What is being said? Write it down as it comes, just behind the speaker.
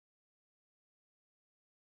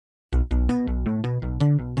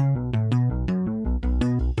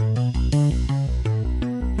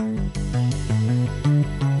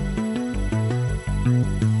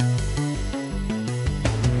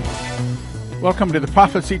Welcome to the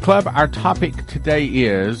Prophecy Club. Our topic today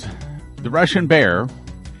is the Russian bear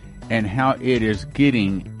and how it is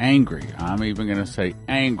getting angry. I'm even going to say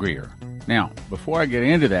angrier. Now, before I get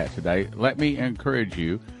into that today, let me encourage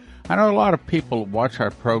you. I know a lot of people watch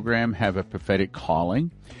our program have a prophetic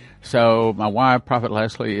calling. So my wife, Prophet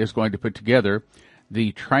Leslie, is going to put together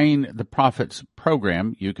the Train the Prophets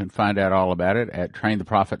program. You can find out all about it at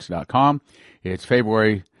traintheprophets.com. It's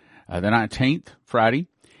February the 19th, Friday.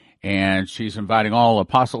 And she's inviting all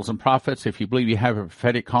apostles and prophets. If you believe you have a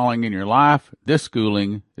prophetic calling in your life, this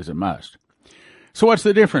schooling is a must. So what's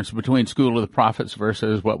the difference between School of the Prophets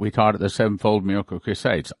versus what we taught at the Sevenfold Miracle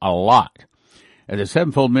Crusades? A lot. At the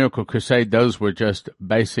Sevenfold Miracle Crusade, those were just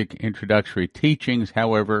basic introductory teachings.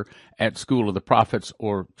 However, at School of the Prophets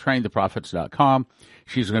or traintheprophets.com,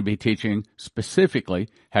 she's going to be teaching specifically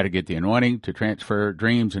how to get the anointing to transfer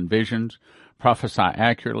dreams and visions, prophesy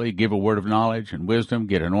accurately, give a word of knowledge and wisdom,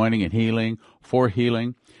 get anointing and healing, for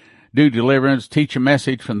healing, do deliverance, teach a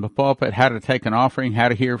message from the pulpit, how to take an offering, how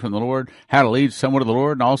to hear from the Lord, how to lead someone to the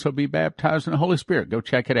Lord, and also be baptized in the Holy Spirit. Go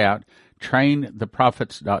check it out,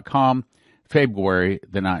 traintheprophets.com, February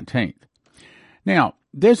the 19th. Now,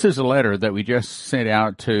 this is a letter that we just sent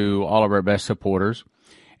out to all of our best supporters,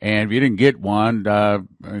 and if you didn't get one, I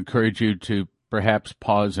encourage you to perhaps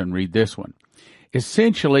pause and read this one.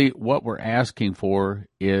 Essentially, what we're asking for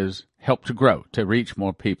is help to grow, to reach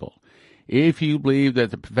more people. If you believe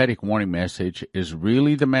that the prophetic warning message is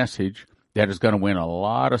really the message that is going to win a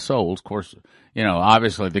lot of souls, of course,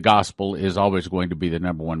 obviously the gospel is always going to be the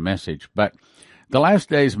number one message, but the last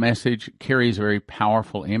day's message carries very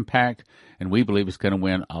powerful impact, and we believe it's going to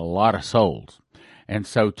win a lot of souls. And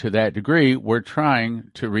so to that degree, we're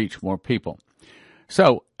trying to reach more people.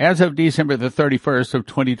 So as of December the 31st of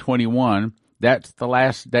 2021, that's the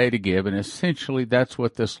last day to give, and essentially that's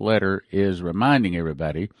what this letter is reminding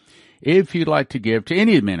everybody. If you'd like to give to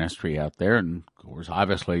any ministry out there, and of course,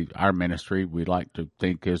 obviously our ministry we'd like to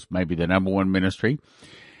think is maybe the number one ministry,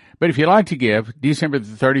 but if you'd like to give, December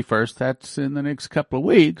the 31st, that's in the next couple of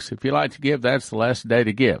weeks. If you'd like to give, that's the last day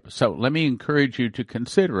to give. So let me encourage you to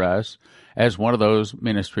consider us as one of those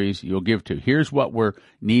ministries you'll give to. Here's what we're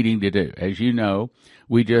needing to do. As you know,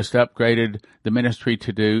 we just upgraded the ministry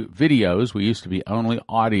to do videos. We used to be only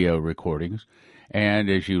audio recordings.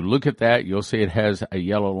 And as you look at that, you'll see it has a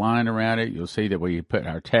yellow line around it. You'll see that we put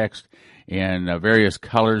our text in various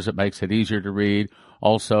colors. It makes it easier to read.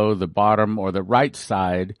 Also, the bottom or the right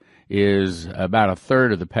side is about a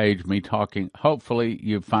third of the page, me talking. Hopefully,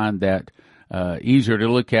 you find that easier to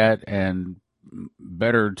look at and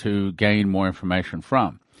better to gain more information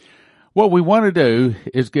from. What we want to do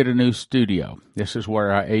is get a new studio. This is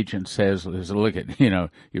where our agent says, look at,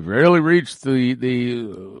 you've really reached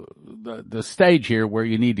the stage here where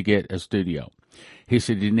you need to get a studio. He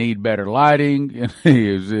said, you need better lighting.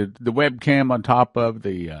 Is it the webcam on top of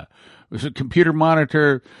the computer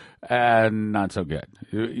monitor? Not so good.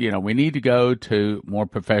 We need to go to more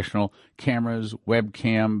professional cameras,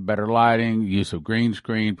 webcam, better lighting, use of green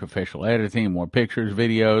screen, professional editing, more pictures,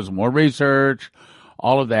 videos, more research,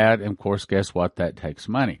 all of that. And of course, guess what? That takes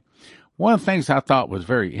money. One of the things I thought was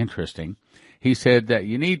very interesting, he said that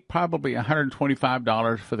you need probably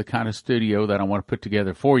 $125 for the kind of studio that I want to put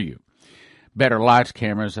together for you. Better lights,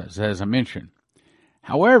 cameras, as I mentioned.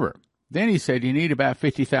 However, then he said you need about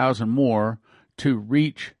 $50,000 more to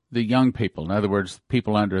reach the young people. In other words,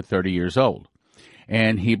 people under 30 years old.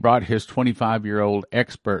 And he brought his 25-year-old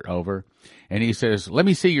expert over, and he says, let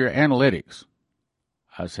me see your analytics.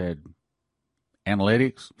 I said,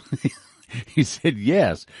 analytics? He said,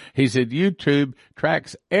 yes. He said, YouTube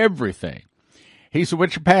tracks everything. He said,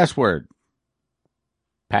 what's your password?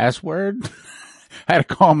 Password? I had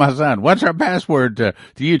to call my son. What's our password to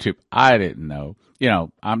YouTube? I didn't know.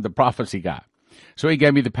 I'm the prophecy guy. So he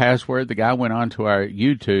gave me the password. The guy went on to our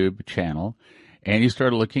YouTube channel, and he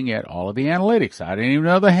started looking at all of the analytics. I didn't even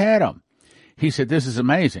know they had them. He said, this is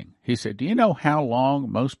amazing. He said, do you know how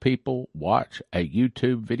long most people watch a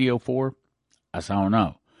YouTube video for? I said, I don't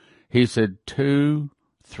know. He said, 2-3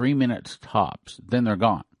 minutes tops. Then they're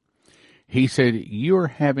gone. He said, you're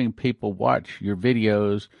having people watch your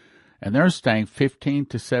videos, and they're staying 15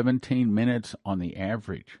 to 17 minutes on the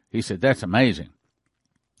average. He said, that's amazing.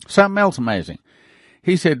 Something else amazing.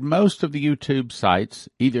 He said most of the YouTube sites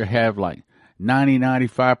either have like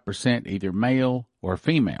 95% either male or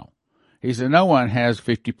female. He said no one has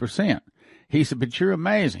 50%. He said, but you're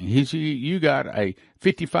amazing. He said, you got a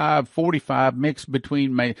 55-45 mix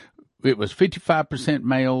between male. It was 55%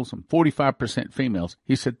 males and 45% females.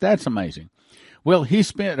 He said, that's amazing. Well, he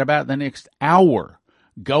spent about the next hour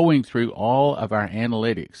going through all of our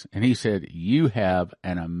analytics. And he said, you have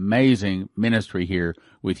an amazing ministry here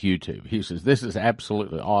with YouTube. He says, this is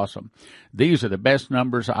absolutely awesome. These are the best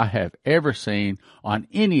numbers I have ever seen on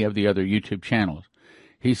any of the other YouTube channels.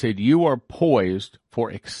 He said, you are poised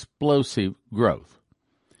for explosive growth.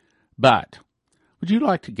 But would you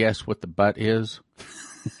like to guess what the but is?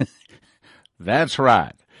 That's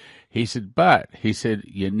right. He said,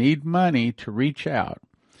 you need money to reach out.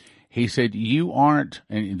 He said, you aren't,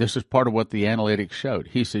 and this is part of what the analytics showed.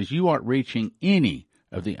 He says, you aren't reaching any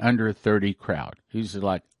of the under 30 crowd. He said,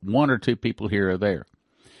 like 1 or 2 people here or there.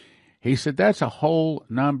 He said, that's a whole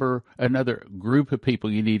another group of people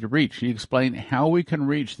you need to reach. He explained how we can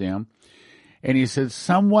reach them. And he said,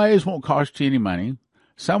 some ways won't cost you any money.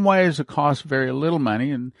 Some ways will cost very little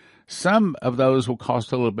money, and some of those will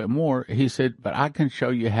cost a little bit more. He said, but I can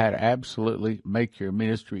show you how to absolutely make your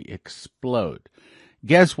ministry explode.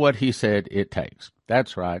 Guess what he said it takes?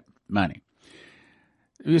 That's right, money.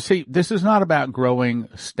 You see, this is not about growing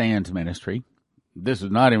Stan's ministry. This is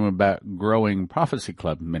not even about growing Prophecy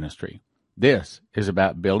Club ministry. This is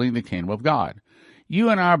about building the kingdom of God. You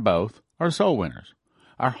and I both are soul winners.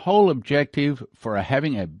 Our whole objective for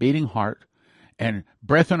having a beating heart and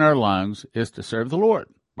breath in our lungs is to serve the Lord,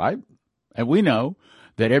 right? And we know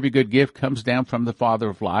that every good gift comes down from the Father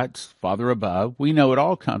of lights, Father above. We know it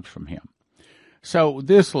all comes from him. So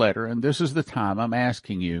this letter, and this is the time I'm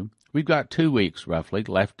asking you, we've got 2 weeks roughly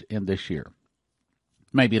left in this year,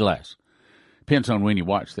 maybe less. Depends on when you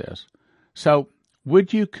watch this. So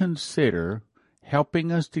would you consider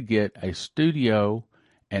helping us to get a studio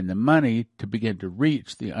and the money to begin to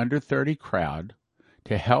reach the under 30 crowd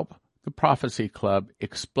to help the Prophecy Club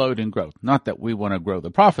explode in growth? Not that we want to grow the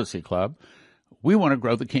Prophecy Club. We want to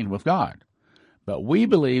grow the kingdom of God. But we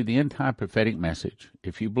believe the end-time prophetic message,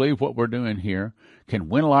 if you believe what we're doing here, can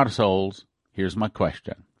win a lot of souls. Here's my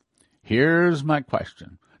question.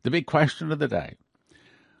 The big question of the day.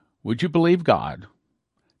 Would you believe God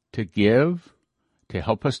to give, to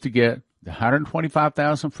help us to get the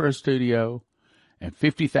 $125,000 for a studio and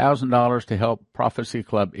 $50,000 to help Prophecy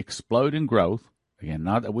Club explode in growth? Again,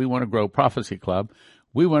 not that we want to grow Prophecy Club.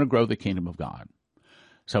 We want to grow the kingdom of God.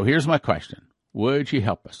 So here's my question. Would you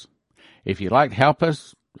help us? If you'd like to help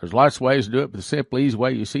us, there's lots of ways to do it, but the simple, easy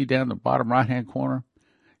way you see down the bottom right-hand corner,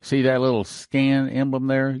 see that little scan emblem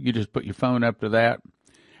there? You just put your phone up to that,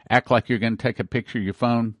 act like you're going to take a picture of your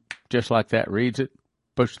phone, just like that, reads it,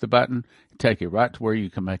 push the button, take it right to where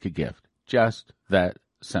you can make a gift. Just that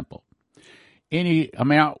simple. Any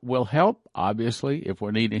amount will help, obviously. If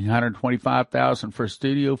we're needing $125,000 for a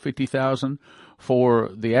studio, $50,000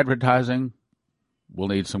 for the advertising, we'll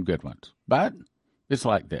need some good ones. But it's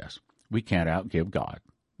like this. We can't outgive God.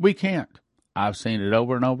 We can't. I've seen it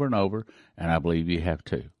over and over and over, and I believe you have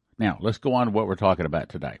too. Now, let's go on to what we're talking about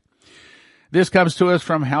today. This comes to us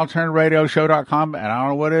from HalTurnerRadioShow.com, and I don't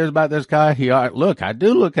know what it is about this guy. I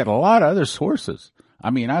do look at a lot of other sources. I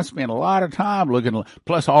mean, I spend a lot of time looking,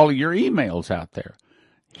 plus all of your emails out there.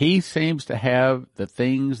 He seems to have the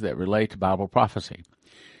things that relate to Bible prophecy.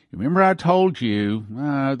 Remember I told you,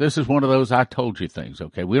 this is one of those I told you things,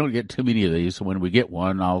 okay? We don't get too many of these, so when we get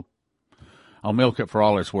one, I'll milk it for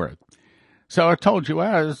all it's worth. So I told you,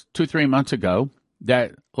 it was 2-3 months ago,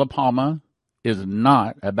 that La Palma is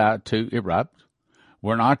not about to erupt.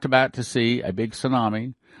 We're not about to see a big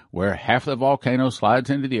tsunami where half the volcano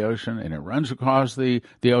slides into the ocean and it runs across the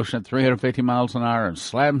ocean at 350 miles an hour and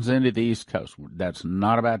slams into the East Coast. That's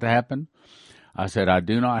not about to happen. I said, I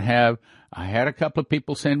had a couple of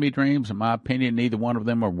people send me dreams. In my opinion, neither one of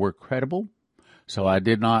them were credible. So I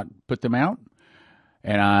did not put them out.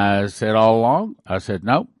 And I said all along,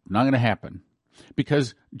 nope, not going to happen.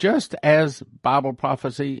 Because just as Bible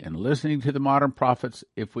prophecy and listening to the modern prophets,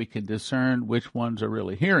 if we can discern which ones are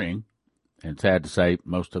really hearing, and sad to say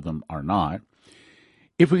most of them are not,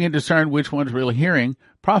 if we can discern which one's really hearing,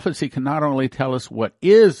 prophecy can not only tell us what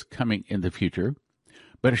is coming in the future,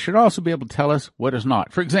 but it should also be able to tell us what is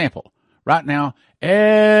not. For example, right now,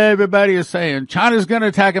 everybody is saying China's going to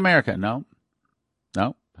attack America. No,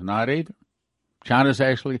 not either. China's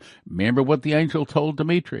actually, remember what the angel told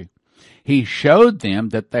Dmitri. He showed them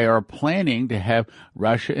that they are planning to have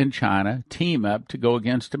Russia and China team up to go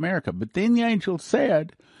against America. But then the angel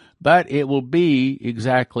said, but it will be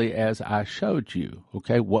exactly as I showed you.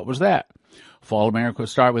 Okay, what was that? Fall of America will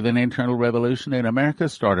start with an internal revolution in America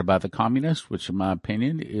started by the communists, which in my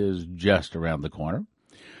opinion is just around the corner.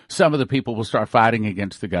 Some of the people will start fighting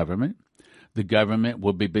against the government. The government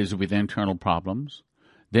will be busy with internal problems.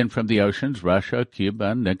 Then from the oceans, Russia,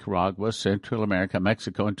 Cuba, Nicaragua, Central America,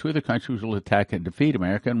 Mexico, and 2 other countries will attack and defeat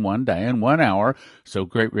America in 1 day and 1 hour, so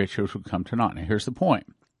great riches will come to naught. Now, here's the point.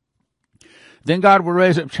 Then God will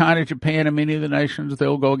raise up China, Japan, and many of the nations.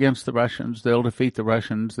 They'll go against the Russians. They'll defeat the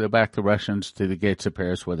Russians. They'll back the Russians to the gates of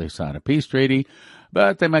Paris where they sign a peace treaty,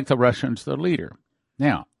 but they make the Russians the leader.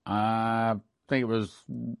 Now, I think it was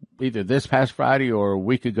either this past Friday or a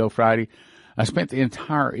week ago Friday, I spent the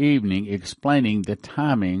entire evening explaining the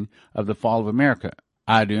timing of the fall of America.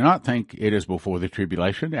 I do not think it is before the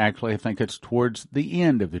tribulation. Actually, I think it's towards the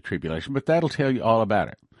end of the tribulation, but that'll tell you all about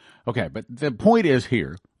it. Okay, but the point is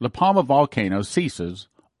here, La Palma volcano ceases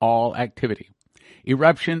all activity.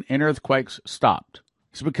 Eruption and earthquakes stopped.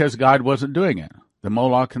 It's because God wasn't doing it. The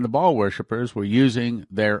Moloch and the Baal worshippers were using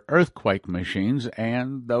their earthquake machines,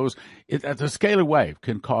 and those, at the scalar wave,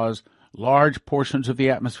 can cause large portions of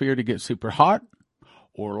the atmosphere to get super hot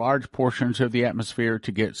or large portions of the atmosphere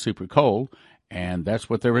to get super cold, and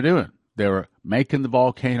that's what they were doing. They were making the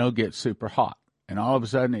volcano get super hot, and all of a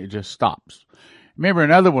sudden it just stops. Remember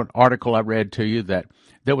another article I read to you that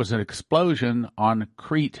there was an explosion on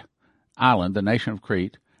Crete Island, the nation of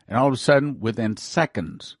Crete, and all of a sudden, within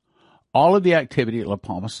seconds, all of the activity at La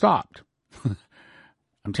Palma stopped.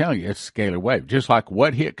 I'm telling you, it's scalar wave. Just like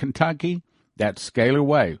what hit Kentucky, that's scalar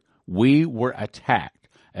wave. We were attacked.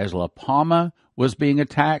 As La Palma was being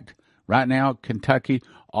attacked, right now, Kentucky,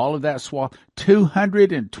 all of that swath,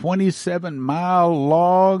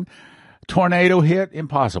 227-mile-long tornado hit,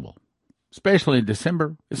 impossible. Especially in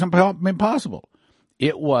December, it's impossible.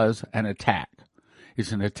 It was an attack.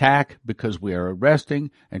 It's an attack because we are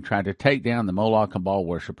arresting and trying to take down the Moloch and Baal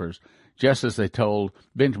worshippers, just as they told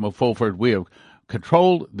Benjamin Fulford, we have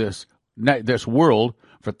controlled this world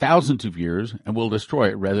for thousands of years and we'll destroy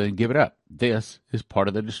it rather than give it up. This is part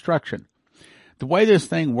of the destruction. The way this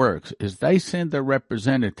thing works is they send their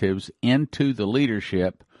representatives into the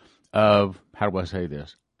leadership of, how do I say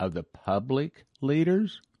this, of the public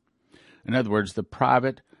leaders. In other words, the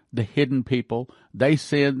private, the hidden people, they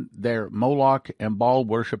send their Moloch and Baal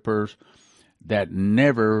worshippers that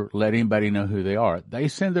never let anybody know who they are. They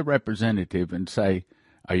send the representative and say,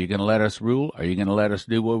 are you going to let us rule? Are you going to let us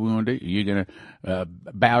do what we want to do? Are you going to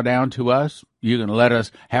bow down to us? Are you going to let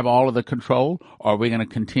us have all of the control? Or are we going to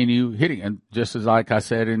continue hitting? And just as like I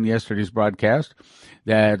said in yesterday's broadcast,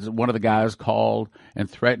 that one of the guys called and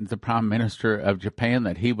threatened the Prime Minister of Japan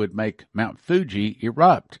that he would make Mount Fuji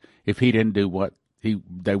erupt if he didn't do what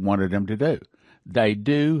they wanted him to do. They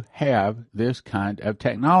do have this kind of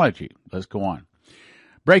technology. Let's go on.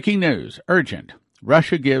 Breaking news, urgent.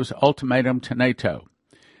 Russia gives ultimatum to NATO.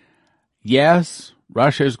 Yes,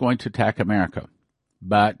 Russia is going to attack America,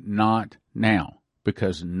 but not now,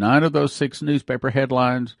 because none of those 6 newspaper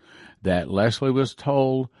headlines that Leslie was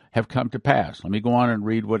told have come to pass. Let me go on and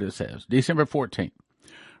read what it says. December 14th,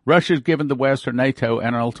 Russia has given the West or NATO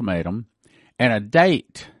an ultimatum and a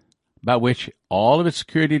date by which all of its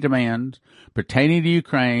security demands pertaining to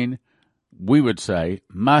Ukraine, we would say,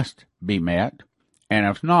 must be met. And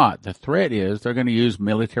if not, the threat is they're going to use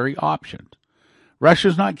military options.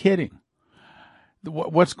 Russia's not kidding.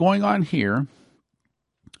 What's going on here,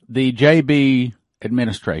 the JB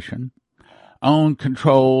administration, owned,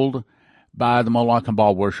 controlled by the Moloch and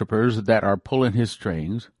Baal worshippers that are pulling his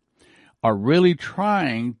strings, are really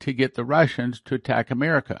trying to get the Russians to attack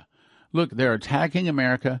America. Look, they're attacking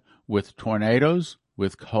America with tornadoes,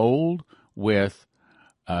 with cold, with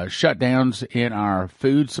shutdowns in our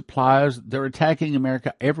food supplies. They're attacking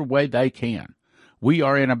America every way they can. We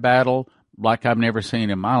are in a battle like I've never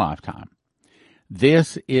seen in my lifetime.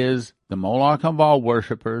 This is the Moloch and Baal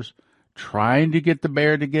worshippers trying to get the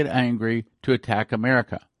bear to get angry to attack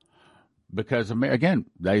America. Because, again,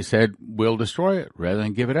 they said, we'll destroy it rather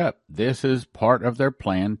than give it up. This is part of their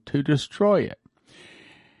plan to destroy it.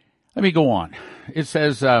 Let me go on. It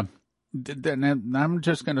says, I'm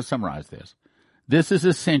just going to summarize this. This is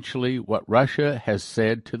essentially what Russia has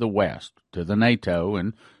said to the West, to the NATO,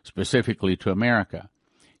 and specifically to America.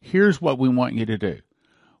 Here's what we want you to do.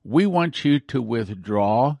 We want you to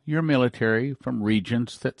withdraw your military from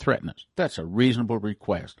regions that threaten us. That's a reasonable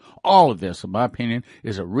request. All of this, in my opinion,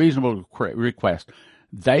 is a reasonable request.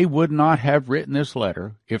 They would not have written this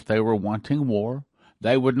letter if they were wanting war.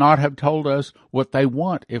 They would not have told us what they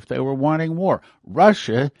want if they were wanting war.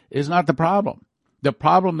 Russia is not the problem. The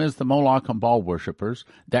problem is the Moloch and Baal worshippers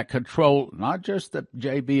that control not just the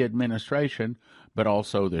JB administration, but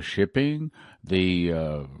also the shipping, the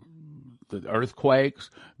earthquakes,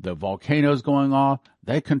 the volcanoes going off.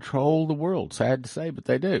 They control the world. Sad to say, but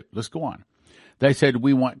they do. Let's go on. They said,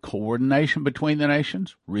 we want coordination between the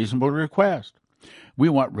nations. Reasonable request. We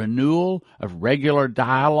want renewal of regular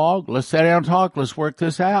dialogue. Let's sit down and talk. Let's work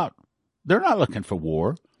this out. They're not looking for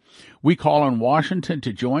war. We call on Washington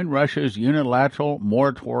to join Russia's unilateral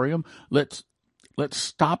moratorium. Let's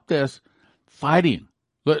stop this fighting.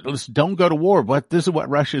 Let's don't go to war. But this is what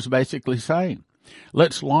Russia is basically saying.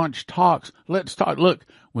 Let's launch talks. Let's talk. Look,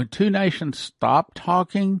 when two nations stop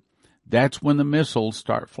talking, that's when the missiles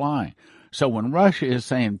start flying. So when Russia is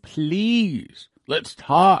saying, please, let's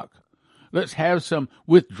talk. Let's have some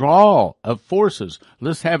withdrawal of forces.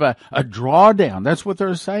 Let's have a drawdown. That's what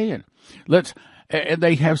they're saying. And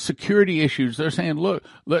they have security issues. They're saying, look,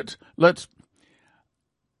 let's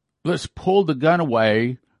pull the gun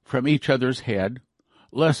away from each other's head.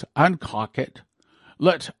 Let's uncock it.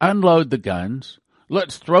 Let's unload the guns.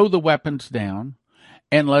 Let's throw the weapons down.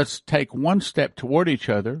 And let's take one step toward each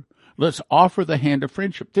other. Let's offer the hand of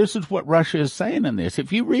friendship. This is what Russia is saying in this.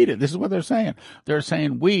 If you read it, this is what they're saying. They're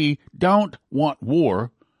saying we don't want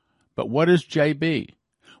war, but what is JB?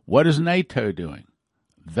 What is NATO doing?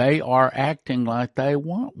 They are acting like they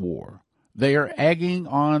want war. They are egging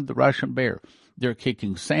on the Russian bear. They're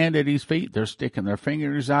kicking sand at his feet. They're sticking their finger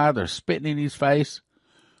in his eye. They're spitting in his face.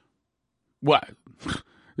 What?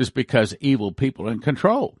 It's because evil people are in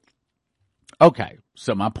control. Okay,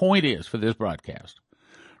 so my point is for this broadcast,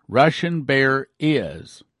 Russian bear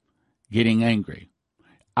is getting angry.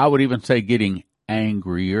 I would even say getting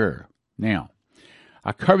angrier. Now,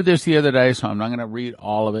 I covered this the other day, so I'm not going to read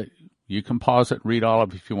all of it. You can pause it and read all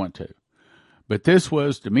of it if you want to. But this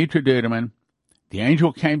was Dmitry Duduman. The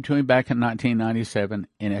angel came to him back in 1997,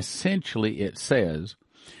 and essentially it says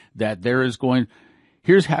that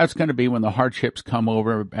here's how it's going to be when the hardships come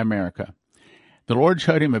over America. The Lord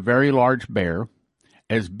showed him a very large bear,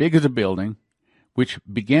 as big as a building, which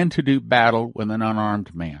began to do battle with an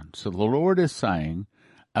unarmed man. So the Lord is saying,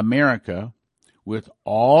 America, with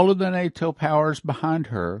all of the NATO powers behind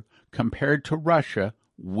her, compared to Russia,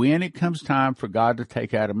 when it comes time for God to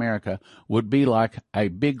take out America, would be like a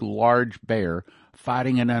big, large bear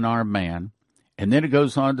fighting an unarmed man. And then it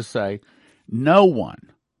goes on to say, no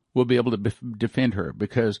one will be able to defend her,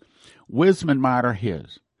 because wisdom and might are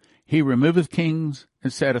his. He removeth kings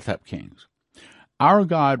and setteth up kings. Our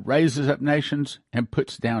God raises up nations and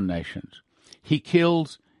puts down nations. He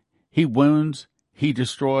kills, he wounds, he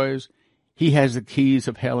destroys. He has the keys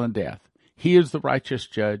of hell and death. He is the righteous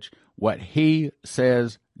judge. What he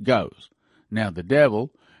says goes. Now the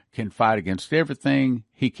devil can fight against everything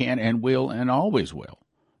he can and will and always will.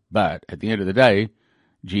 But at the end of the day,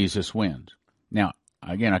 Jesus wins. Now,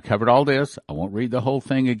 again, I covered all this. I won't read the whole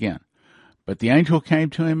thing again. But the angel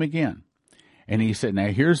came to him again. And he said, now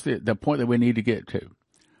here's the point that we need to get to.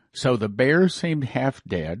 So the bear seemed half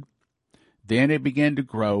dead. Then it began to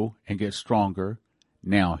grow and get stronger.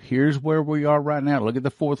 Now here's where we are right now. Look at the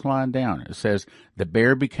fourth line down. It says, the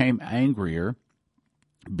bear became angrier,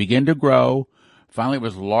 began to grow. Finally, it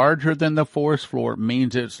was larger than the forest floor. It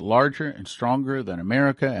means it's larger and stronger than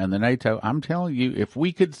America and the NATO. I'm telling you, if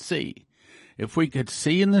we could see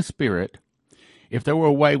in the spirit, if there were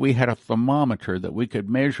a way we had a thermometer that we could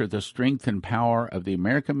measure the strength and power of the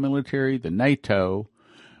American military, the NATO,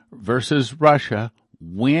 versus Russia,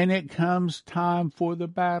 when it comes time for the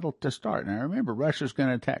battle to start. Now remember, Russia's going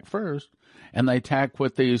to attack first, and they attack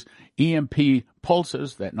with these EMP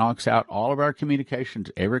pulses that knocks out all of our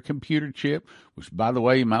communications, every computer chip, which, by the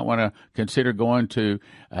way, you might want to consider going to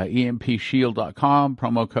empshield.com.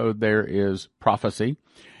 Promo code there is prophecy.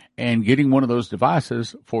 And getting one of those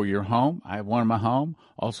devices for your home. I have one in my home,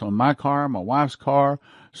 also in my car, my wife's car,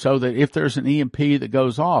 so that if there's an EMP that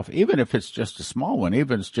goes off, even if it's just a small one,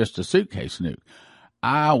 even if it's just a suitcase nuke,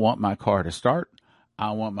 I want my car to start.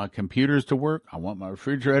 I want my computers to work. I want my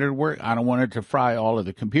refrigerator to work. I don't want it to fry all of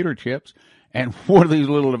the computer chips. And one of these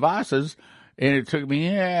little devices, and it took me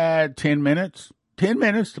 10 minutes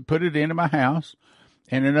to put it into my house,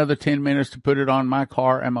 and another 10 minutes to put it on my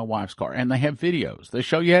car and my wife's car. And they have videos. They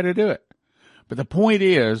show you how to do it. But the point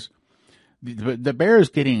is, the bear is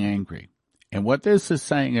getting angry. And what this is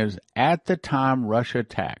saying is, at the time Russia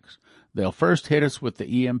attacks, they'll first hit us with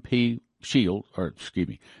the EMP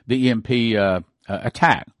the EMP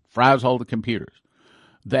attack, fries all the computers.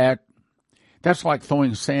 That's like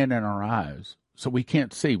throwing sand in our eyes. So we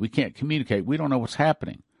can't see, we can't communicate, we don't know what's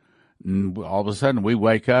happening. And all of a sudden we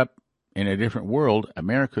wake up in a different world.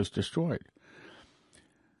 America's destroyed.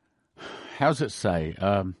 How's it say?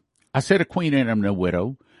 I said, a queen and a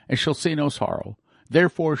widow, and shall see no sorrow.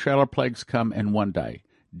 Therefore shall her plagues come in one day,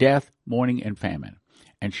 death, mourning, and famine.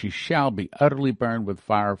 And she shall be utterly burned with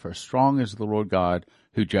fire, for strong is the Lord God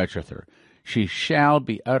who judgeth her. She shall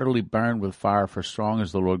be utterly burned with fire, for strong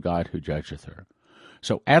is the Lord God who judgeth her.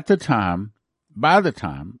 So at the time by the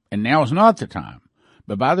time, and now is not the time,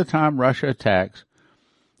 but by the time Russia attacks,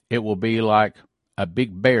 it will be like a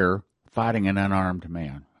big bear fighting an unarmed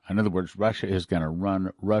man. In other words, Russia is going to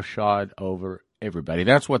run roughshod over everybody.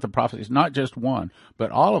 That's what the prophecies, not just one,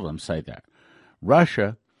 but all of them say that.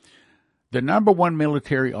 Russia, the number one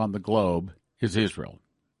military on the globe is Israel.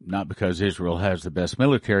 Not because Israel has the best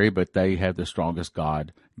military, but they have the strongest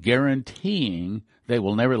God, guaranteeing they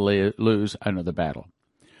will never lose another battle.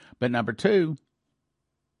 But number two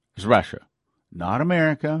is Russia. Not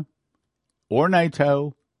America or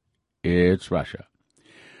NATO. It's Russia.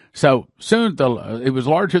 So soon it was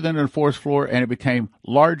larger than the forest floor, and it became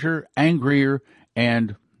larger, angrier,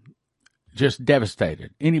 and just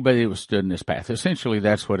devastated anybody that was stood in this path. Essentially,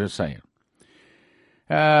 that's what it's saying.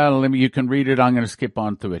 You can read it. I'm going to skip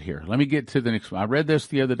on through it here. Let me get to the next one. I read this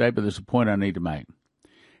the other day, but there's a point I need to make.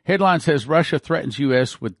 Headline says, Russia threatens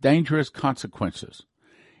U.S. with dangerous consequences.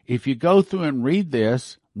 If you go through and read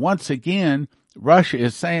this, once again, Russia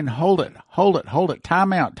is saying, hold it,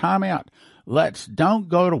 time out. Don't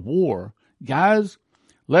go to war. Guys,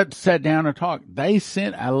 let's sit down and talk. They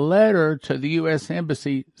sent a letter to the U.S.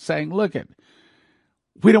 Embassy saying, look,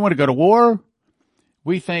 we don't want to go to war.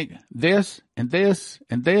 We think this and this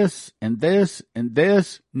and this and this and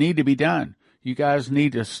this need to be done. You guys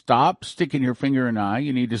need to stop sticking your finger in the eye.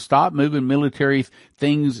 You need to stop moving military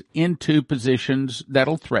things into positions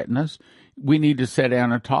that'll threaten us. We need to sit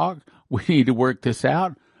down and talk. We need to work this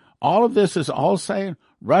out. All of this is all saying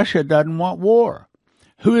Russia doesn't want war.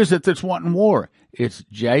 Who is it that's wanting war? It's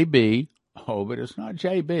JB. Oh, but it's not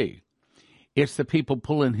JB. It's the people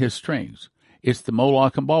pulling his strings. It's the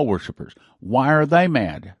Moloch and Baal worshippers. Why are they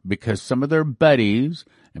mad? Because some of their buddies,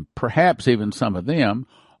 and perhaps even some of them,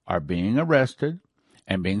 are being arrested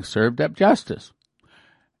and being served up justice.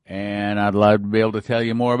 And I'd love to be able to tell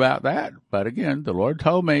you more about that. But again, the Lord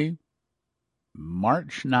told me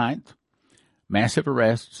March 9th, massive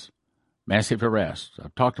arrests.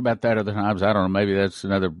 I've talked about that other times. I don't know. Maybe that's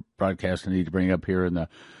another broadcast I need to bring up here in the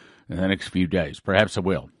next few days. Perhaps I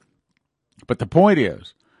will. But the point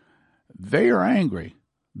is, they are angry.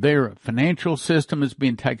 Their financial system is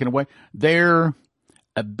being taken away. Their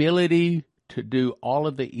ability to do all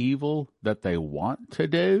of the evil that they want to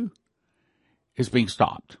do is being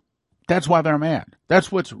stopped. That's why they're mad.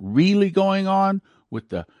 That's what's really going on with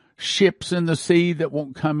the ships in the sea that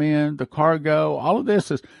won't come in, the cargo. All of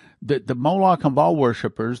this is the Moloch and Baal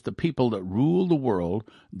worshippers, the people that rule the world,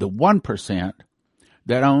 the 1%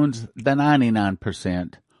 that owns the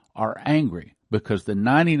 99% are angry. Because the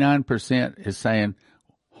 99% is saying,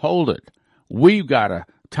 hold it. We've got a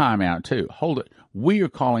timeout too. Hold it. We are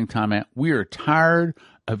calling timeout. We are tired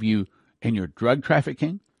of you and your drug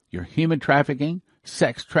trafficking, your human trafficking,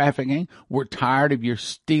 sex trafficking. We're tired of you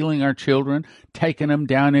stealing our children, taking them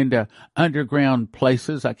down into underground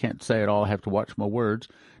places. I can't say it all. I have to watch my words.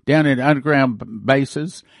 Down in underground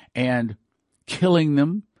bases and killing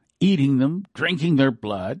them, eating them, drinking their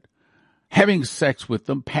blood. Having sex with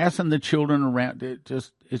them, passing the children around.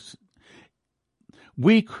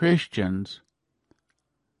 We Christians,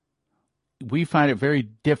 we find it very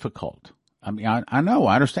difficult. I mean, I know,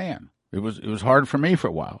 I understand. It was hard for me for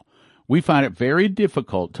a while. We find it very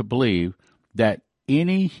difficult to believe that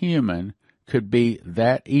any human could be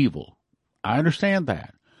that evil. I understand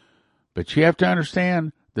that. But you have to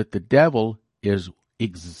understand that the devil is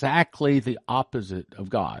exactly the opposite of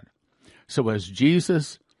God. So as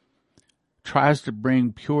Jesus tries to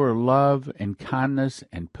bring pure love and kindness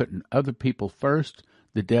and putting other people first,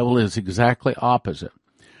 the devil is exactly opposite.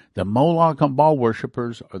 The Moloch and Baal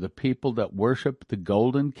worshippers are the people that worship the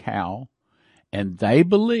golden cow, and they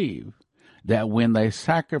believe that when they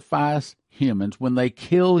sacrifice humans, when they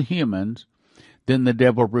kill humans, then the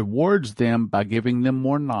devil rewards them by giving them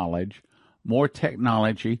more knowledge, more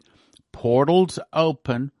technology, portals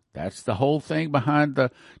open. That's the whole thing behind the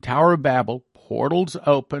Tower of Babel. Portals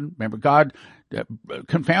open. Remember, God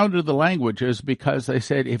confounded the languages because they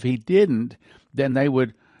said if he didn't, then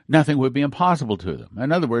nothing would be impossible to them.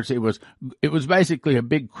 In other words, it was basically a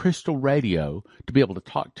big crystal radio to be able to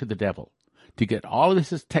talk to the devil, to get all of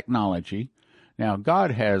this as technology. Now,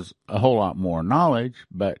 God has a whole lot more knowledge,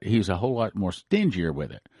 but he's a whole lot more stingier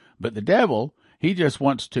with it. But the devil, he just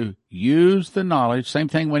wants to use the knowledge. Same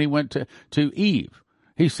thing when he went to Eve.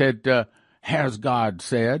 He said, has God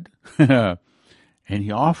said? And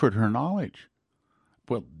he offered her knowledge.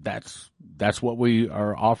 Well, that's what we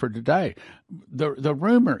are offered today. The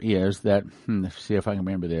rumor is that, let's see if I can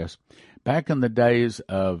remember this, back in the days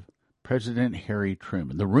of President Harry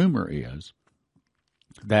Truman, the rumor is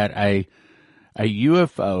that a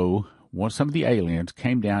UFO, some of the aliens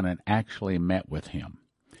came down and actually met with him.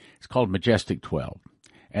 It's called Majestic 12.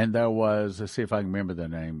 And there was, let's see if I can remember the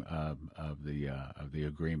name of the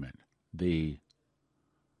agreement. There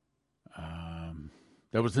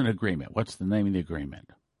was an agreement. What's the name of the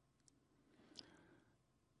agreement?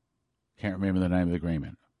 Can't remember the name of the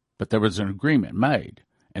agreement. But there was an agreement made.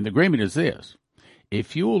 And the agreement is this.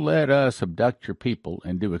 If you'll let us abduct your people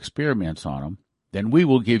and do experiments on them, then we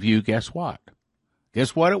will give you, guess what?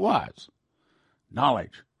 Guess what it was?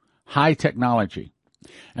 Knowledge. High technology.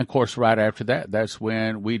 And, of course, right after that, that's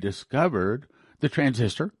when we discovered the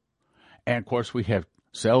transistor. And, of course, we have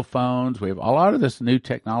cell phones. We have a lot of this new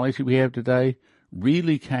technology we have today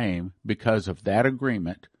really came because of that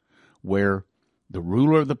agreement where the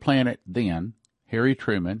ruler of the planet then, Harry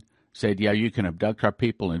Truman, said, yeah, you can abduct our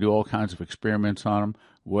people and do all kinds of experiments on them.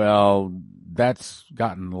 Well, that's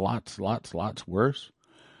gotten lots worse.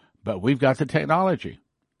 But we've got the technology.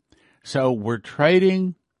 So we're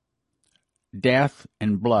trading death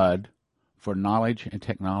and blood for knowledge and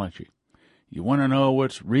technology. You want to know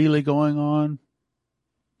what's really going on?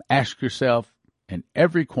 Ask yourself in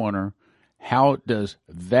every corner, how does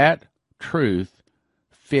that truth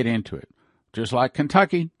fit into it? Just like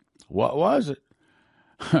Kentucky, what was it?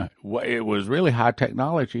 It was really high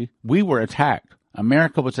technology. We were attacked.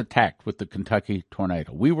 America was attacked with the Kentucky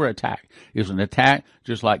tornado. We were attacked. It was an attack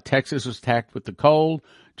just like Texas was attacked with the cold,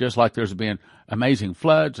 just like there's been amazing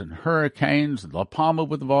floods and hurricanes, La Palma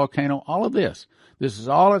with the volcano, all of this. This is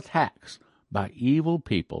all attacks by evil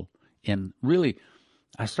people in really,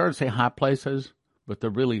 I started to say high places, but they're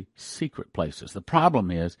really secret places. The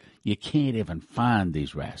problem is you can't even find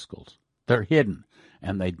these rascals. They're hidden,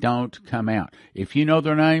 and they don't come out. If you know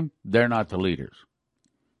their name, they're not the leaders.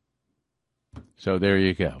 So there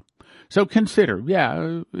you go. So consider,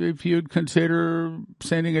 if you'd consider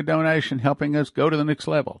sending a donation, helping us go to the next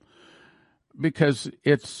level. Because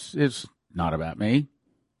it's not about me,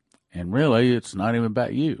 and really it's not even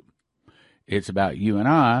about you. It's about you and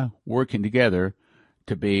I working together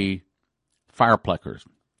to be fire pluckers.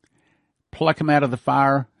 Pluck them out of the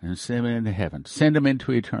fire and send them into heaven. Send them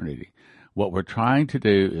into eternity. What we're trying to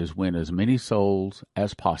do is win as many souls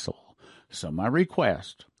as possible. So my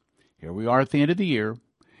request, here we are at the end of the year.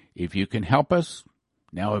 If you can help us,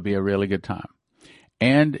 now would be a really good time.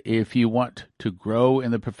 And if you want to grow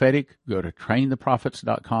in the prophetic, go to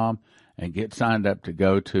traintheprophets.com and get signed up to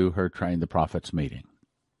go to her Train the Prophets meeting.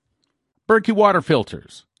 Berkey water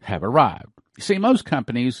filters have arrived. You see, most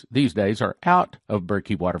companies these days are out of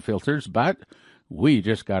Berkey water filters, but we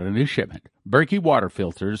just got a new shipment. Berkey water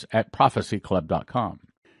filters at prophecyclub.com.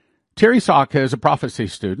 Terry Saka is a prophecy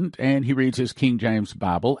student, and he reads his King James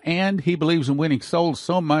Bible, and he believes in winning souls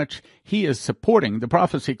so much he is supporting the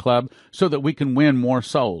Prophecy Club so that we can win more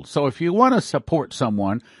souls. So if you want to support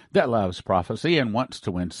someone that loves prophecy and wants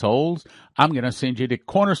to win souls, I'm going to send you to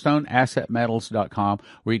cornerstoneassetmetals.com,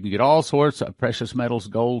 where you can get all sorts of precious metals,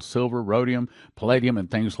 gold, silver, rhodium, palladium, and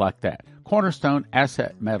things like that.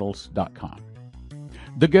 cornerstoneassetmetals.com.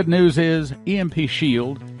 The good news is EMP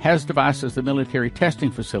Shield has devices the military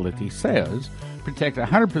testing facility says protect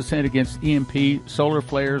 100% against EMP, solar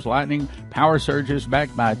flares, lightning, power surges,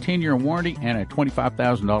 backed by a 10-year warranty and a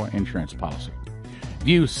 $25,000 insurance policy.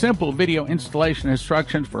 View simple video installation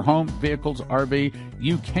instructions for home, vehicles, RV.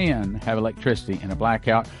 You can have electricity in a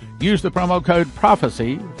blackout. Use the promo code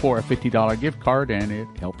PROPHECY for a $50 gift card, and it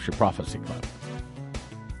helps your Prophecy Club.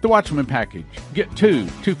 The Watchman Package. Get 2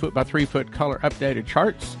 2-foot by 3-foot color updated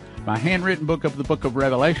charts, my handwritten book of the Book of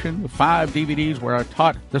Revelation, 5 DVDs where I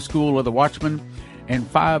taught the School of the Watchman, and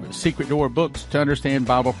 5 Secret Door books to understand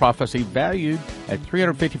Bible prophecy, valued at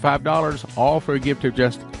 $355, all for a gift of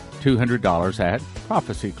just $200 at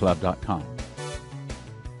prophecyclub.com.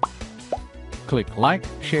 Click like,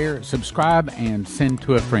 share, subscribe, and send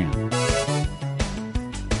to a friend.